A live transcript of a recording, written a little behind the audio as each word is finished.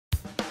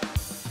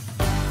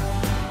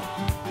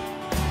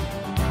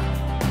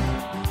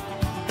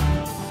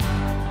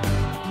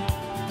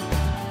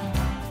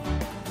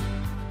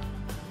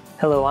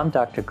Hello, I'm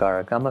Dr.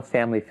 Garg. I'm a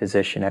family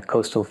physician at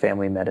Coastal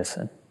Family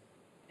Medicine.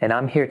 And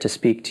I'm here to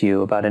speak to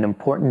you about an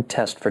important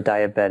test for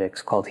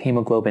diabetics called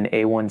Hemoglobin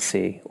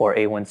A1C, or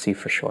A1C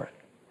for short.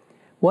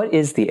 What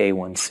is the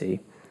A1C?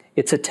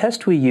 It's a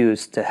test we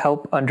use to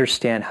help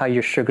understand how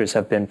your sugars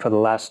have been for the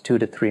last 2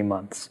 to 3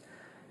 months.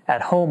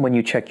 At home, when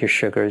you check your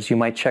sugars, you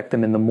might check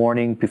them in the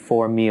morning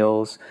before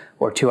meals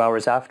or 2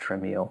 hours after a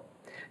meal.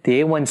 The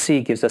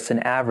A1C gives us an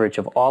average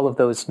of all of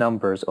those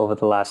numbers over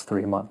the last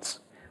 3 months.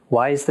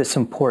 Why is this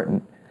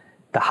important?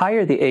 The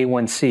higher the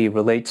A1C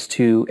relates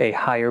to a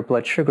higher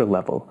blood sugar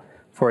level.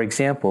 For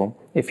example,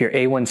 if your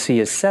A1C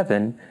is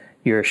 7,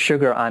 your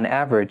sugar on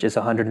average is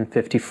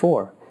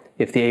 154.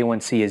 If the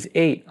A1C is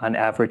 8, on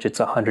average it's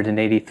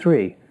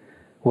 183.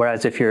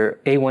 Whereas if your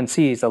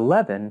A1C is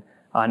 11,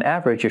 on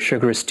average your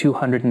sugar is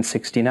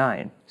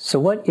 269. So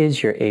what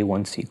is your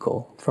A1C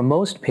goal? For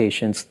most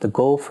patients, the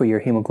goal for your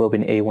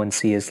hemoglobin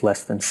A1C is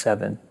less than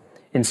 7.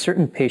 In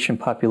certain patient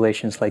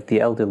populations like the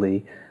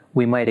elderly,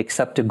 we might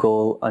accept a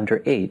goal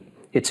under 8.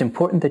 It's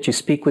important that you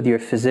speak with your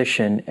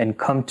physician and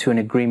come to an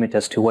agreement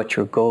as to what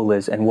your goal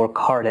is and work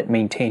hard at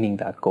maintaining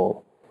that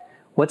goal.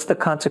 What's the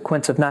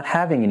consequence of not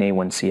having an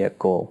A1C at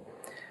goal?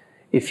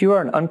 If you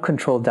are an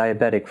uncontrolled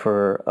diabetic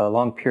for a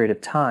long period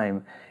of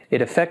time,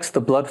 it affects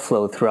the blood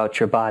flow throughout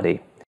your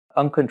body.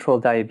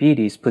 Uncontrolled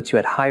diabetes puts you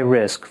at high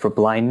risk for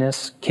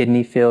blindness,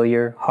 kidney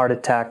failure, heart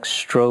attacks,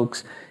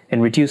 strokes,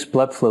 and reduced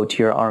blood flow to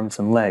your arms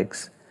and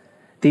legs.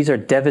 These are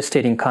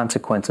devastating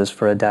consequences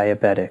for a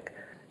diabetic.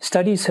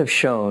 Studies have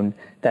shown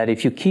that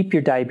if you keep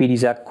your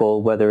diabetes at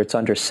goal, whether it's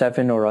under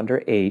 7 or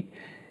under 8,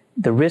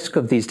 the risk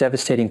of these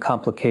devastating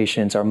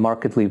complications are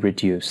markedly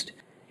reduced.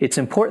 It's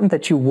important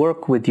that you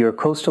work with your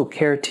Coastal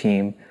Care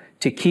team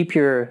to keep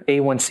your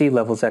A1C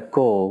levels at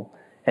goal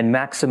and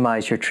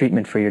maximize your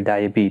treatment for your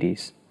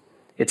diabetes.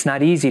 It's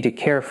not easy to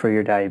care for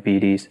your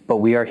diabetes, but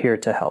we are here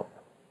to help.